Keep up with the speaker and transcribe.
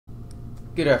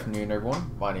Good afternoon, everyone.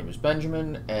 My name is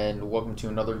Benjamin, and welcome to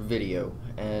another video.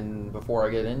 And before I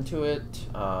get into it,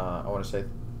 I want to say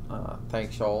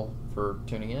thanks y'all for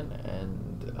tuning in,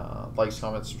 and likes,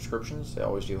 comments, subscriptions. They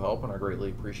always do help, and I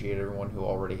greatly appreciate everyone who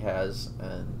already has.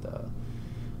 And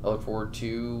I look forward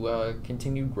to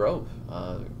continued growth.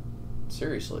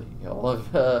 Seriously, y'all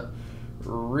have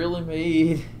really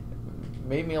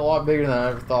made me a lot bigger than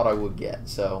I ever thought I would get.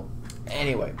 So,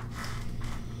 anyway.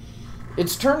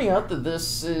 It's turning out that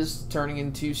this is turning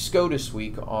into SCOTUS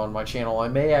week on my channel. I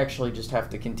may actually just have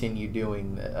to continue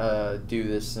do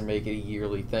this and make it a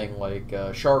yearly thing, like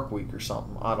Shark Week or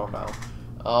something. I don't know.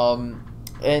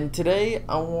 And today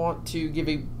I want to give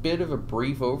a bit of a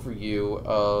brief overview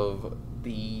of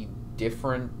the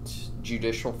different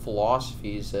judicial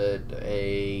philosophies that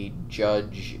a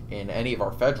judge in any of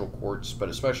our federal courts, but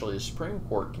especially the Supreme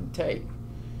Court, can take.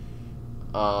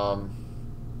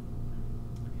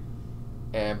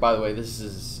 And by the way, this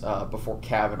is before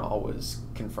Kavanaugh was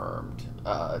confirmed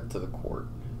to the court.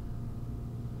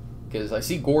 Because I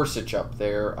see Gorsuch up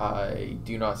there, I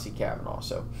do not see Kavanaugh.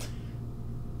 So,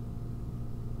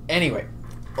 anyway,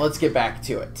 let's get back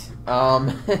to it.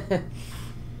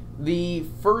 The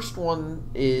first one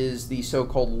is the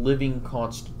so-called living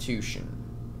constitution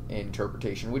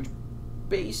interpretation, which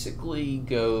basically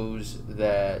goes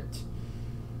that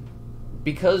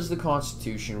because the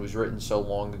Constitution was written so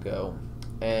long ago,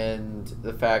 and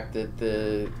the fact that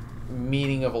the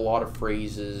meaning of a lot of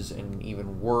phrases and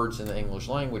even words in the English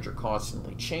language are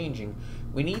constantly changing,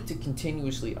 we need to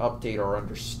continuously update our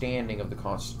understanding of the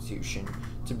Constitution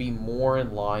to be more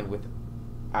in line with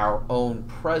our own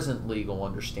present legal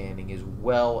understanding as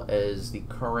well as the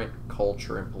current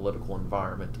culture and political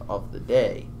environment of the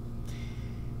day.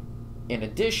 In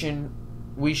addition,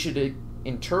 we should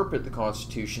interpret the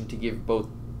Constitution to give both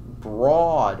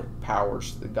broad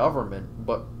powers to the government,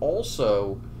 but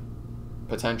also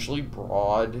potentially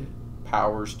broad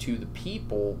powers to the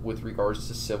people with regards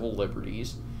to civil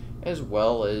liberties, as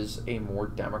well as a more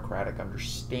democratic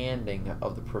understanding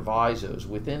of the provisos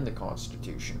within the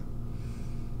Constitution.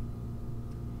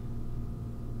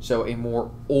 So a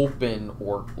more open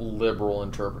or liberal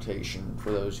interpretation, for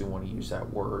those who want to use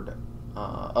that word,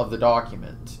 of the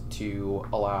document to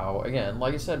allow, again,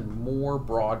 like I said, more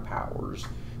broad powers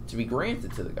to be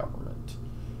granted to the government,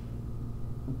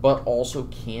 but also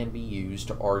can be used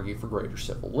to argue for greater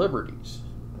civil liberties.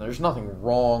 There's nothing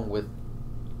wrong with,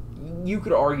 you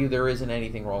could argue there isn't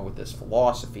anything wrong with this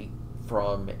philosophy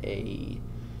from a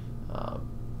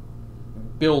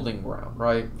building ground,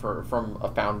 right? From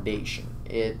a foundation.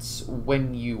 It's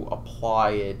when you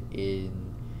apply it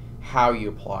in how you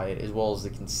apply it, as well as the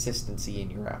consistency in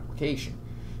your application.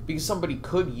 Because somebody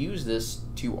could use this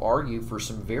to argue for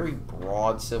some very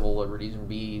broad civil liberties and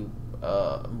be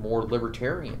more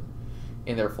libertarian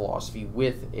in their philosophy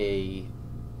with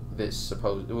this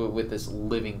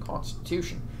living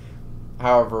constitution.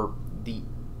 However, the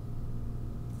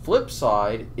flip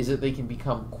side is that they can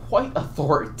become quite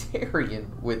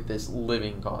authoritarian with this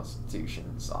living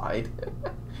constitution side.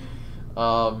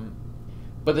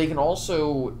 But they can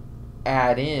also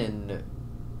add in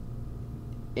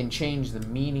and change the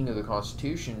meaning of the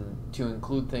Constitution to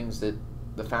include things that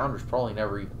the founders probably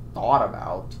never even thought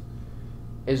about,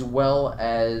 as well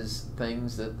as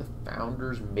things that the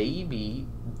founders maybe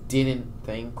didn't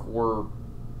think were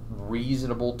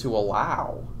reasonable to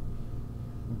allow,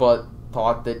 but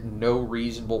thought that no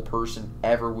reasonable person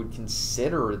ever would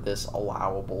consider this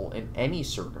allowable in any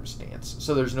circumstance.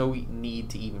 So there's no need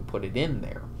to even put it in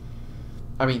there.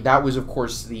 I mean, that was, of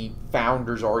course, the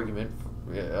founders' argument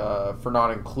for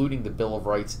not including the Bill of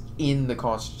Rights in the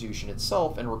Constitution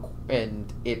itself,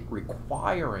 and it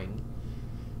requiring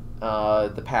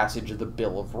the passage of the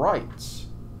Bill of Rights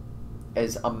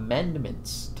as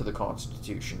amendments to the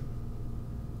Constitution.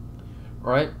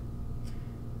 Right?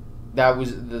 That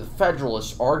was, the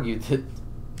Federalists argued that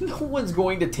no one's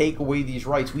going to take away these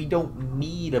rights. We don't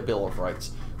need a Bill of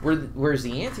Rights. Whereas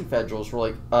the Anti-Federalists were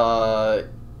like,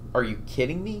 are you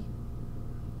kidding me?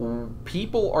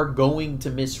 People are going to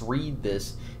misread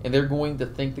this, and they're going to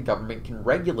think the government can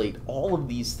regulate all of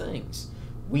these things.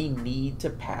 We need to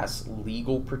pass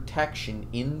legal protection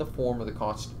in the form of the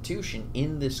Constitution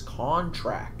in this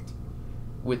contract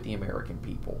with the American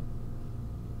people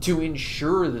to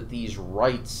ensure that these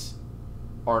rights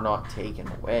are not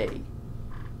taken away.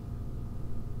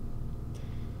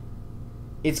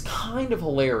 It's kind of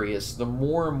hilarious, the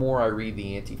more and more I read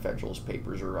the Anti-Federalist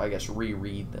papers, or I guess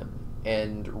reread them,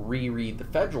 and reread the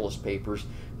Federalist papers,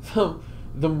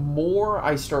 the more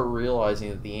I start realizing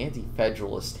that the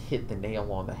Anti-Federalists hit the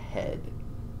nail on the head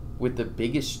with the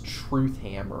biggest truth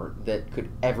hammer that could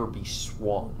ever be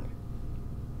swung.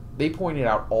 They pointed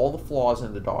out all the flaws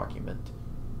in the document,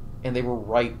 and they were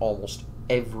right almost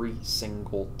every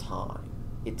single time.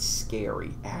 It's scary,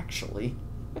 actually,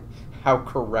 how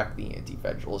correct the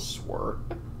Anti-Federalists were.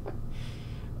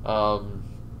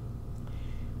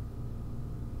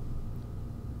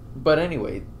 But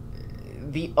anyway,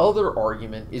 the other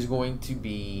argument is going to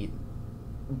be,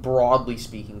 broadly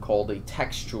speaking, called a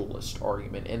textualist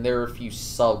argument, and there are a few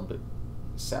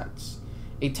subsets.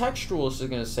 A textualist is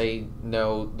going to say,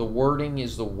 no, the wording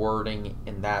is the wording,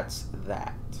 and that's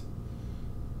that.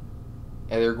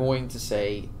 And they're going to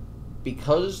say,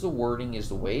 because the wording is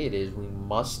the way it is, we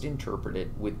must interpret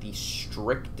it with the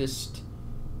strictest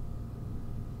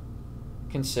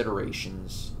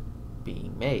considerations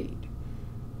being made.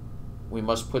 We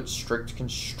must put strict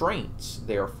constraints,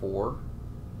 therefore,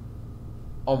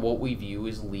 on what we view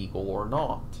as legal or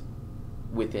not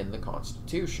within the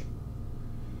Constitution.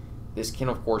 This can,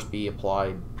 of course, be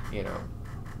applied, in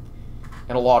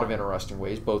a lot of interesting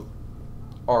ways, both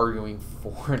arguing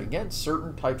for and against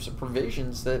certain types of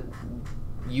provisions that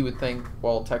you would think,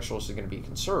 well, textualist is going to be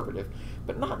conservative,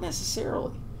 but not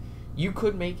necessarily. You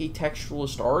could make a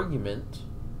textualist argument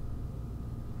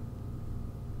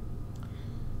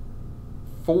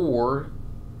for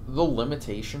the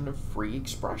limitation of free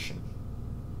expression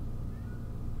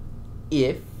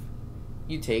if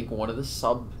you take one of the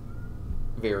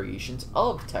sub-variations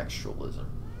of textualism.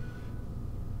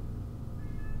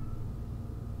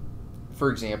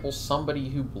 For example, somebody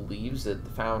who believes that the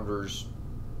founders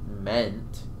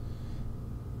meant,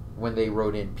 when they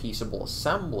wrote in peaceable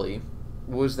assembly,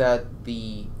 was that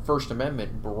the First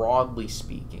Amendment, broadly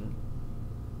speaking,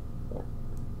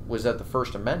 was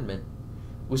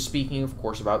speaking, of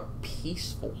course, about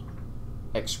peaceful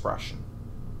expression,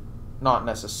 not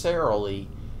necessarily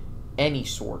any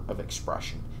sort of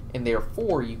expression. And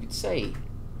therefore, you could say,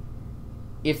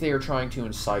 if they are trying to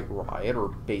incite riot, or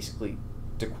basically,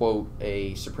 to quote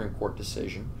a Supreme Court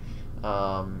decision,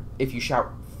 if you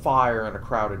shout fire in a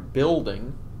crowded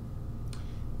building,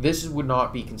 this would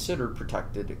not be considered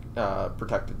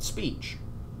protected speech.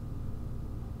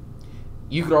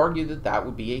 You could argue that that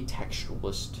would be a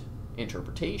textualist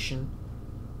interpretation,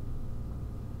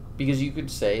 because you could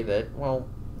say that, well,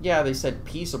 yeah, they said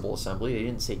peaceable assembly, they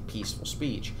didn't say peaceful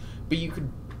speech, but you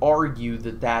could argue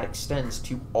that that extends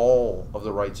to all of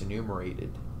the rights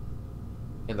enumerated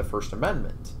in the First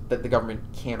Amendment, that the government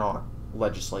cannot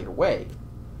legislate away.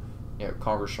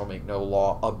 Congress shall make no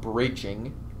law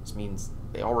abridging. This means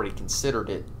they already considered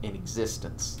it in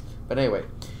existence. But anyway,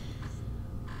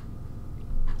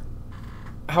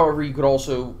 however, you could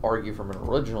also argue from an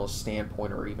originalist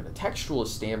standpoint, or even a textualist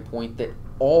standpoint, that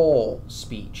all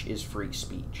speech is free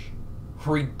speech,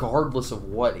 regardless of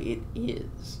what it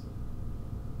is.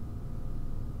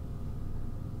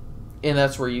 And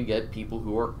that's where you get people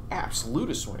who are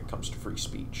absolutists when it comes to free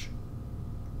speech.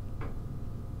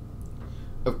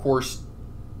 Of course,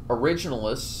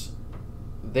 originalists,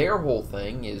 their whole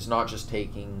thing is not just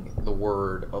taking the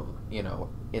word of,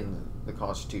 in the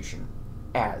Constitution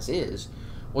as is.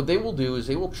 What they will do is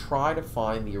they will try to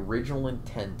find the original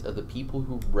intent of the people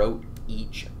who wrote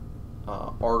each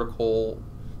article,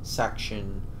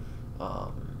 section,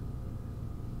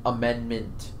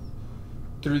 amendment,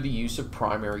 through the use of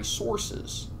primary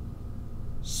sources,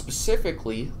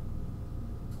 specifically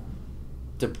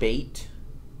debate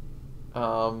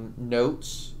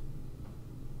notes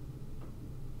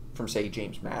from, say,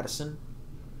 James Madison,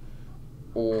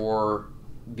 or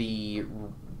the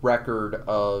record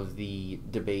of the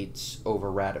debates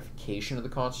over ratification of the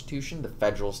Constitution, the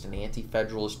Federalist and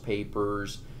Anti-Federalist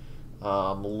papers,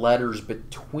 letters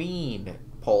between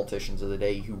politicians of the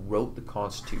day who wrote the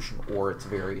Constitution or its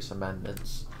various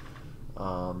amendments,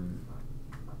 and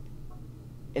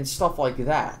stuff like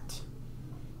that,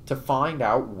 to find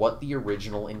out what the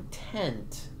original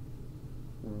intent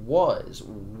was.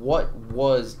 What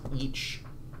was each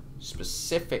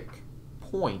specific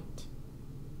point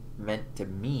meant to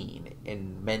mean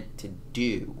and meant to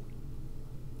do,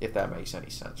 if that makes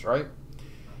any sense, right?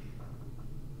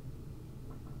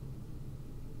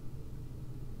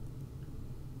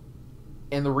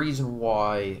 And the reason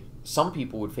why some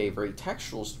people would favor a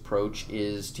textualist approach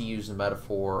is to use the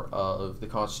metaphor of the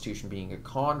Constitution being a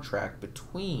contract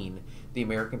between the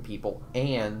American people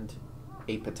and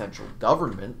a potential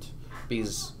government,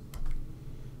 because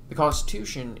the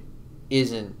Constitution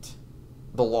isn't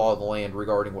the law of the land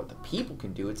regarding what the people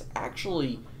can do. It's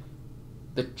actually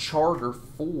the charter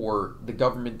for the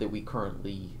government that we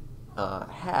currently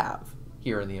have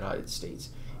here in the United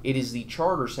States. It is the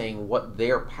charter saying what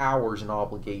their powers and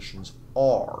obligations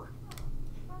are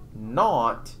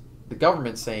not the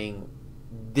government saying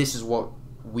this is what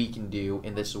we can do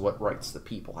and this is what rights the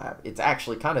people have. It's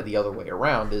actually kind of the other way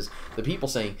around, is the people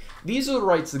saying these are the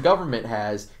rights the government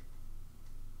has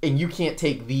and you can't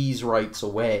take these rights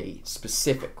away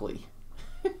specifically.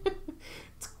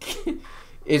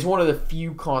 It's one of the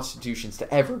few constitutions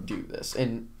to ever do this,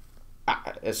 and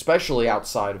especially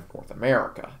outside of North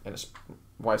America. And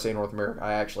when I say North America,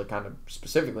 I actually kind of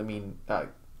specifically mean the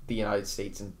United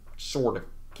States and sort of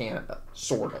Canada,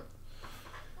 sort of.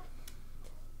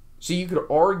 So you could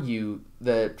argue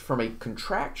that from a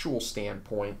contractual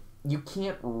standpoint, you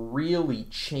can't really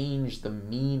change the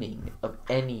meaning of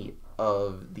any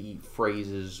of the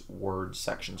phrases, words,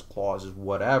 sections, clauses,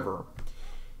 whatever,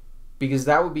 because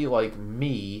that would be like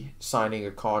me signing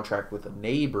a contract with a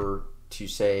neighbor to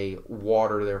say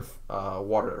water their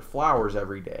flowers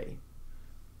every day,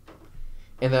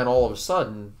 and then all of a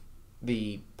sudden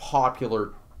the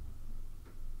popular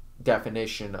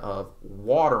definition of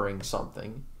watering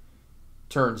something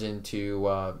turns into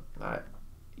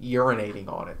urinating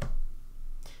on it.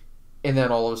 And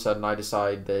then all of a sudden I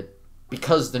decide that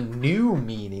because the new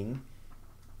meaning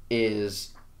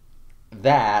is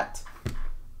that,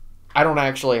 I don't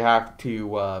actually have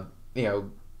to,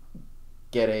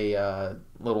 get a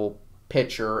little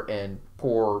pitcher and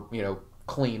pour,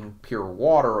 clean, pure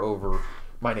water over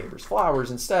my neighbor's flowers.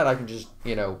 Instead, I can just,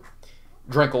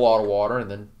 drink a lot of water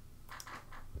and then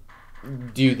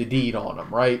do the deed on them,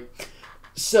 right?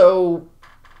 So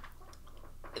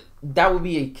that would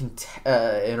be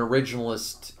an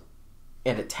originalist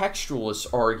and a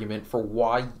textualist argument for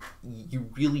why you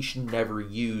really should never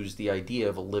use the idea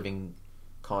of a living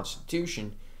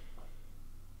constitution,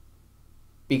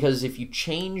 because if you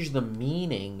change the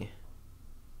meaning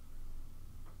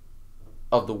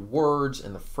of the words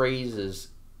and the phrases,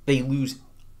 they lose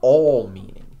all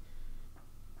meaning.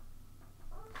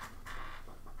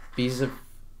 Because if,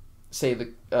 say,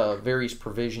 the various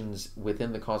provisions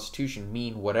within the Constitution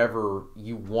mean whatever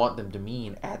you want them to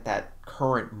mean at that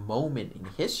current moment in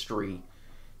history,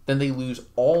 then they lose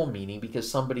all meaning, because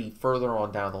somebody further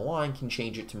on down the line can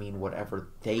change it to mean whatever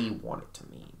they want it to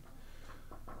mean,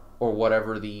 or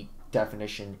whatever the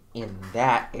definition in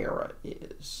that era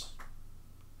is,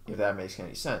 if that makes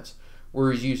any sense.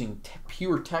 Whereas using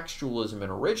pure textualism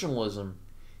and originalism,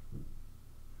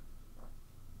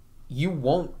 you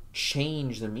won't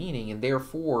change the meaning, and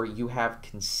therefore you have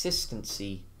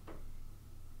consistency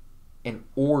and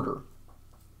order.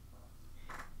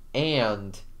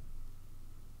 And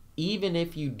even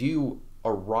if you do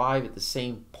arrive at the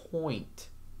same point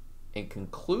and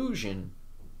conclusion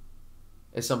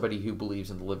as somebody who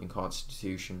believes in the living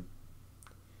Constitution,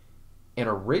 an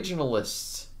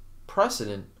originalist's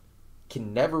precedent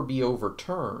can never be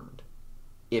overturned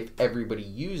if everybody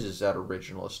uses that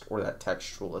originalist or that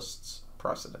textualist's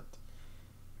precedent.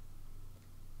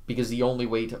 Because the only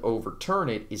way to overturn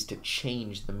it is to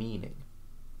change the meaning.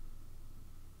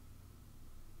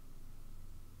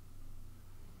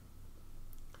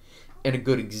 And a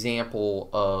good example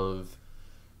of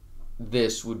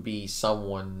this would be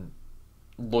someone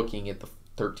looking at the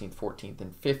 13th, 14th,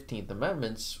 and 15th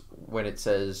Amendments when it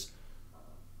says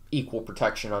equal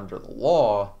protection under the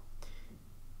law.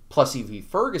 Plessy v.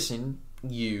 Ferguson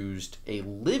used a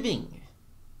living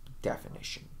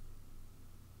definition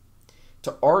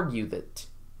to argue that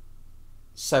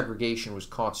segregation was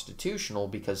constitutional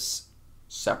because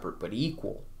separate but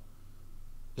equal.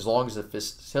 As long as the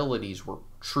facilities were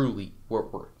truly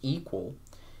were equal,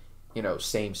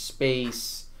 same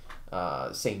space,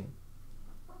 same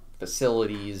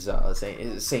facilities,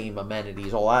 same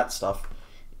amenities, all that stuff,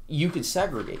 you could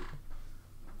segregate.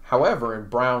 However, in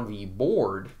Brown v.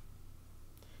 Board,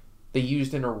 they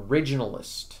used an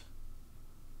originalist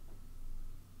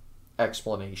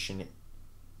explanation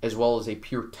as well as a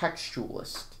pure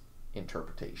textualist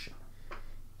interpretation,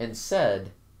 and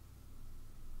said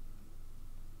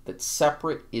that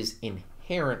separate is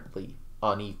inherently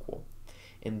unequal.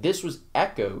 And this was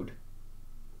echoed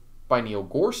by Neil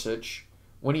Gorsuch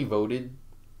when he voted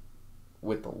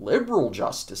with the liberal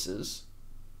justices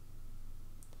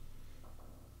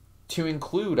to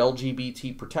include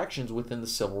LGBT protections within the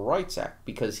Civil Rights Act,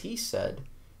 because he said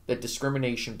that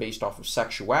discrimination based off of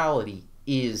sexuality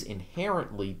is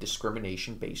inherently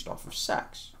discrimination based off of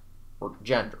sex or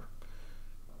gender.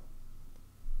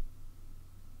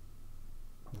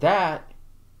 That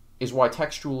is why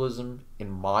textualism,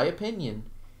 in my opinion,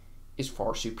 is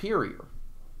far superior.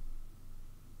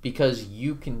 Because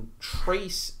you can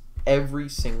trace every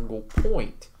single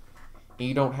point, and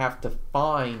you don't have to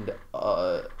find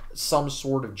some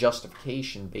sort of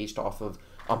justification based off of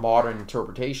a modern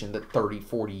interpretation that 30,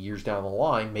 40 years down the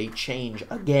line may change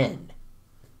again.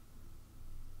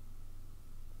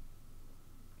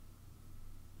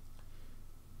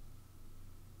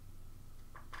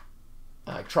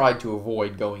 I tried to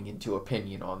avoid going into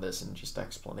opinion on this and just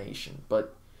explanation,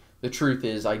 but the truth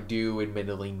is I do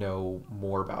admittedly know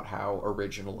more about how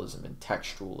originalism and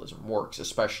textualism works,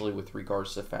 especially with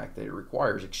regards to the fact that it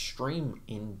requires extremely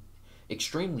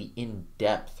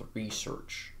in-depth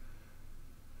research.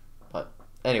 But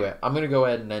anyway, I'm going to go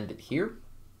ahead and end it here.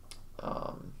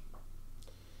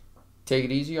 Take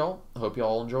it easy, y'all. I hope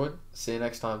y'all enjoyed. See you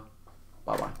next time.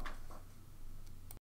 Bye-bye.